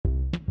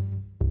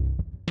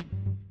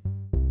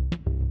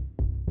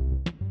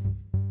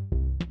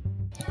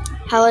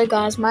Hello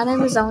guys, my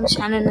name is Owen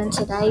Shannon and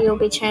today you'll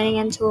be tuning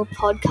into a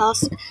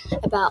podcast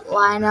about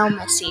Lionel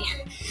Messi.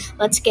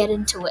 Let's get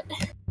into it.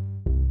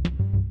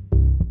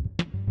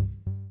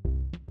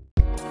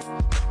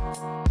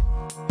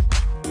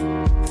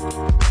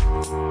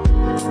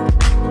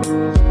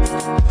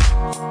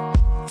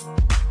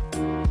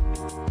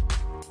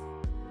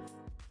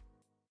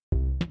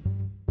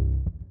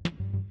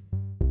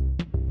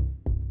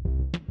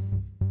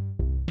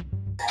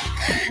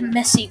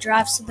 Messi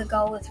drives to the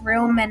goal with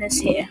real menace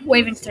here,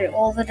 weaving through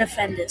all the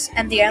defenders,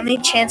 and the only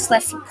chance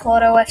left for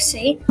Porto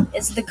FC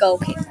is the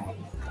goalkeeper.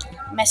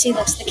 Messi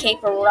looks the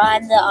keeper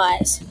right in the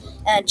eyes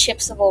and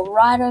chips the ball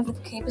right over the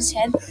keeper's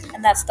head,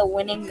 and that's the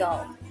winning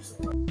goal.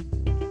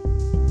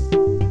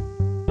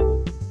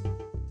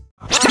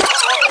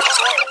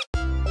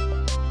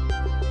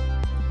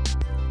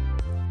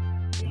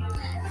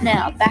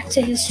 Now, back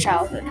to his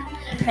childhood.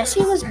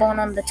 Messi was born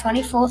on the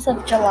 24th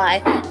of July,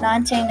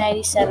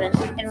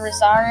 1987, in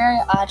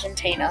Rosario,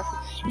 Argentina.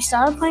 He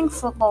started playing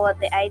football at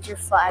the age of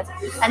 5,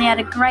 and he had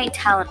a great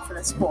talent for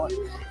the sport,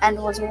 and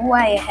was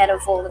way ahead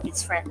of all of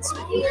his friends.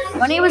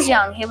 When he was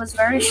young, he was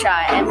very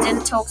shy and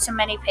didn't talk to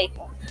many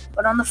people,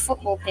 but on the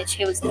football pitch,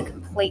 he was the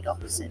complete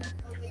opposite.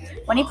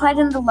 When he played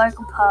in the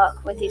local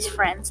park with his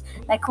friends,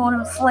 they called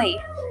him Flea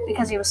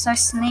because he was so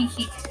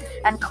sneaky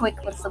and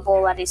quick with the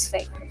ball at his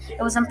feet.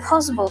 It was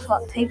impossible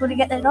for people to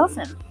get it off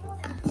him.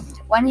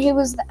 When he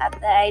was at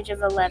the age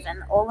of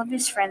 11, all of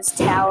his friends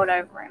towered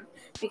over him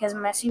because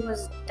Messi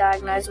was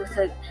diagnosed with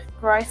a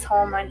growth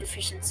hormone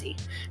deficiency,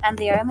 and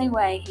the only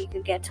way he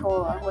could get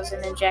taller was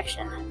an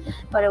injection,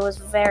 but it was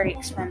very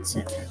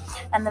expensive,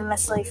 and the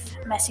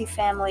Messi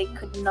family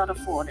could not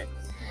afford it.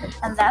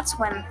 And that's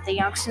when the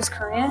youngster's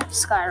career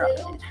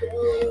skyrocketed.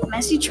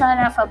 Messi tried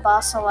out for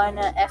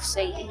Barcelona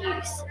FC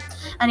youth,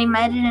 and he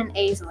made it in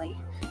easily,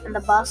 and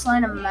the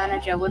Barcelona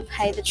manager would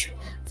pay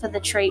for the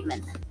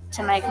treatment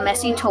to make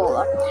Messi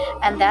taller,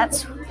 and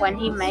that's when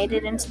he made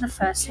it into the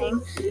first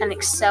team and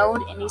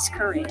excelled in his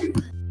career.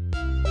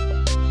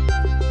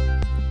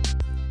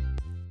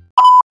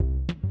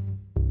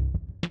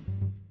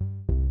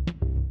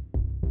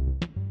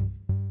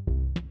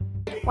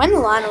 When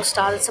Lionel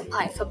started to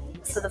play for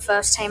the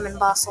first team in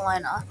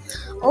Barcelona,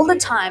 all the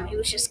time he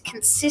was just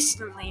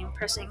consistently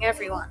impressing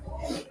everyone.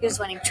 He was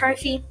winning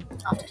trophy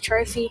after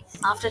trophy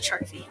after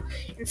trophy.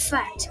 In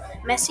fact,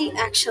 Messi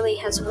actually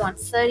has won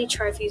 30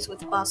 trophies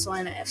with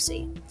Barcelona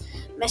FC.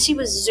 Messi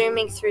was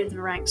zooming through the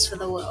ranks for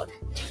the world.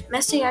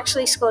 Messi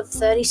actually scored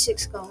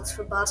 36 goals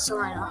for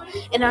Barcelona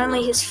in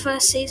only his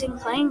first season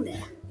playing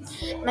there.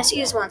 Messi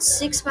has won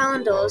 6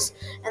 Ballon d'Ors,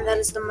 and that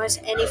is the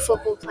most any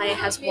football player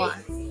has won.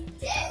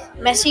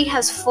 Messi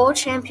has 4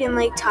 Champions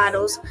League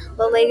titles,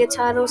 La Liga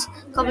titles,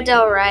 Copa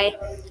del Rey,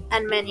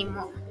 and many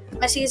more.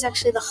 Messi is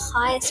actually the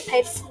highest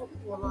paid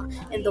footballer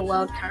in the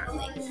world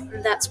currently,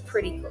 and that's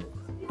pretty cool.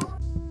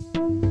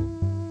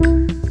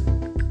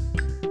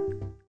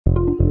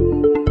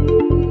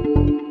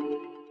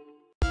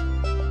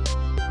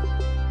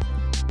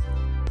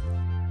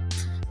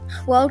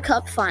 World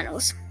Cup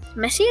Finals.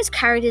 Messi has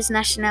carried his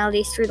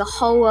nationality through the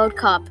whole World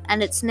Cup,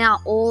 and it's now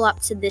all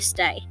up to this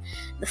day,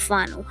 the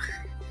final.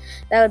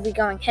 They would be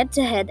going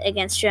head-to-head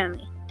against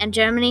Germany, and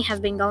Germany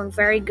have been going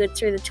very good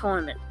through the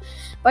tournament.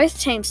 Both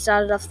teams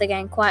started off the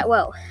game quite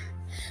well,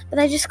 but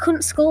they just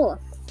couldn't score.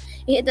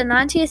 He hit the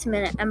 90th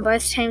minute, and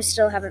both teams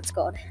still haven't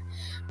scored.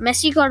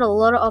 Messi got a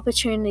lot of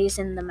opportunities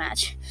in the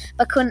match,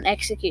 but couldn't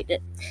execute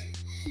it.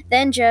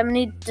 Then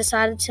Germany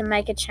decided to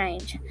make a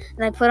change, and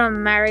they put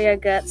on Mario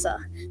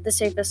Götze, the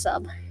super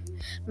sub.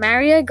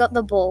 Mario got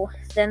the ball,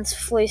 then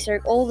flew through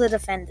all the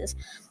defenders,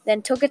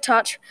 then took a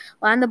touch,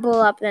 lined the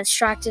ball up, then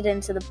struck it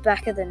into the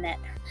back of the net.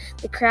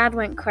 The crowd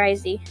went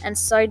crazy, and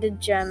so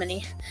did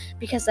Germany,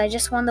 because they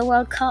just won the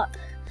World Cup.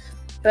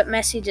 But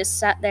Messi just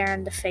sat there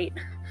in defeat.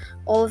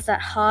 All of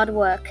that hard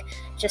work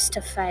just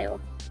to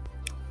fail.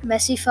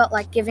 Messi felt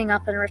like giving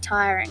up and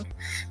retiring.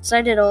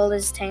 So did all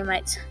his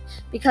teammates.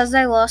 Because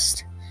they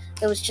lost,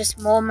 it was just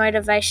more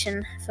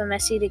motivation for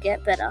Messi to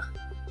get better.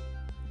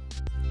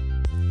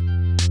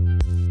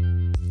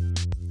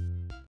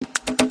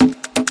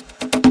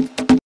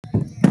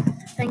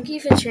 Thank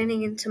you for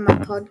tuning into my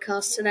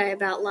podcast today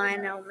about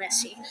Lionel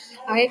Messi.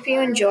 I hope you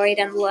enjoyed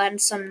and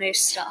learned some new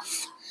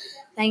stuff.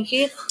 Thank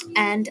you,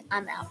 and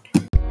I'm out.